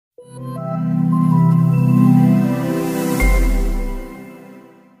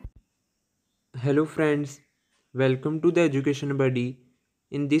Hello friends, welcome to the Education Buddy.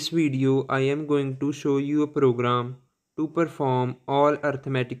 In this video, I am going to show you a program to perform all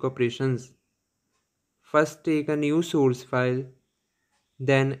arithmetic operations. First take a new source file,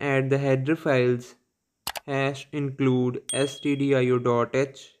 then add the header files hash include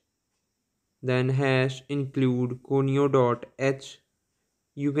stdio.h, then hash include conio.h.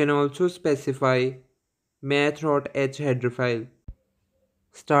 You can also specify math.h header file.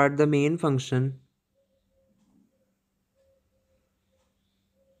 Start the main function.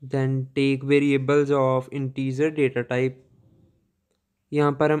 Then take variables of integer data type.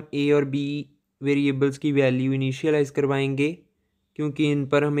 यहाँ पर हम a और b variables की value initialise करवाएंगे क्योंकि इन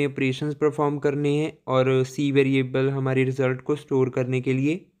पर हमें operations perform करने हैं और c वेरिएबल हमारे रिजल्ट को स्टोर करने के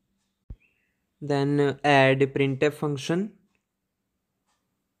लिए. Then add printf function.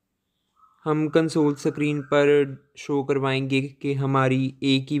 हम कंसोल स्क्रीन पर शो करवाएंगे कि हमारी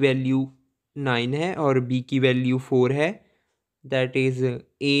a की वैल्यू 9 है और b की वैल्यू 4 है. That is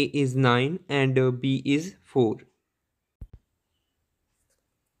a is 9 and b is 4.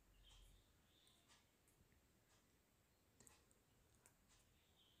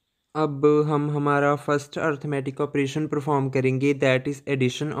 अब हम हमारा फर्स्ट अर्थमेटिक ऑपरेशन परफॉर्म करेंगे, that is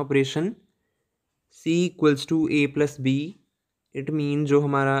addition operation. c equals to a plus B. It mean जो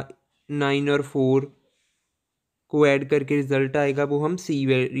हमारा 9 और 4 को ऐड करके रिजल्ट आएगा वो हम c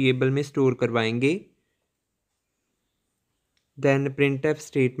वेरिएबल में स्टोर करवाएंगे. Then printf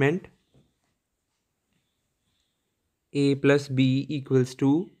statement a plus B equals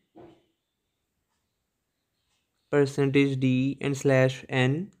to %d and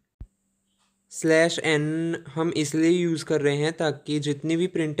 /n. /n हम इसलिए यूज़ कर रहे हैं ताकि जितनी भी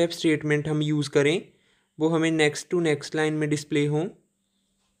printf स्टेटमेंट हम यूज़ करें वो हमें नेक्स्ट टू नेक्स्ट लाइन में डिस्प्ले हों.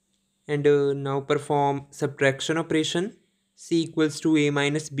 And now perform subtraction operation. c equals to a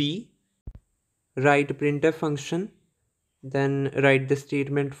minus b. Right printf function. Then right the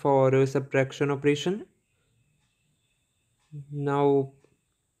statement for subtraction operation. Now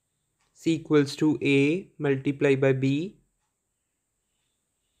c equals to a multiplied by b.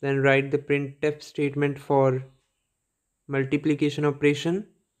 Then write the printf statement for multiplication operation.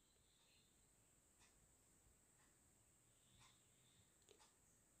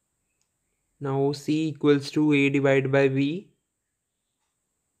 Now c equals to a divided by b.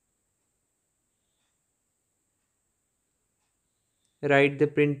 Write the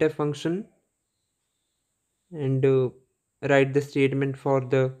printf function and write the statement for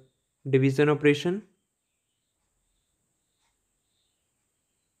the division operation.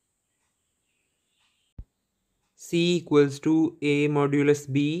 c equals to a modulus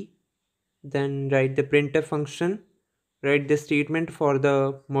b. Then write the printf function. Write the statement for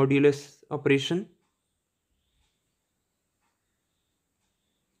the modulus operation.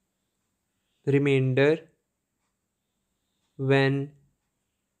 Remainder when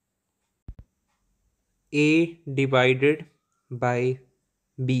a divided by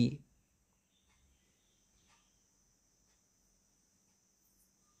b.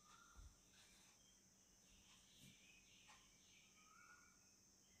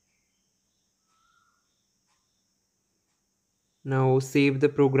 Now save the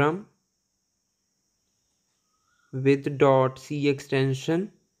program with .c extension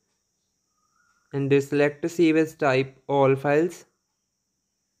and select save as type all files.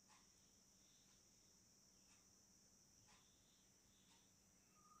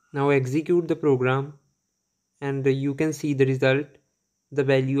 Now execute the program and you can see the result, the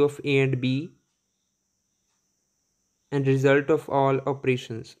value of a and b and result of all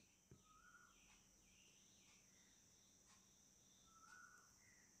operations.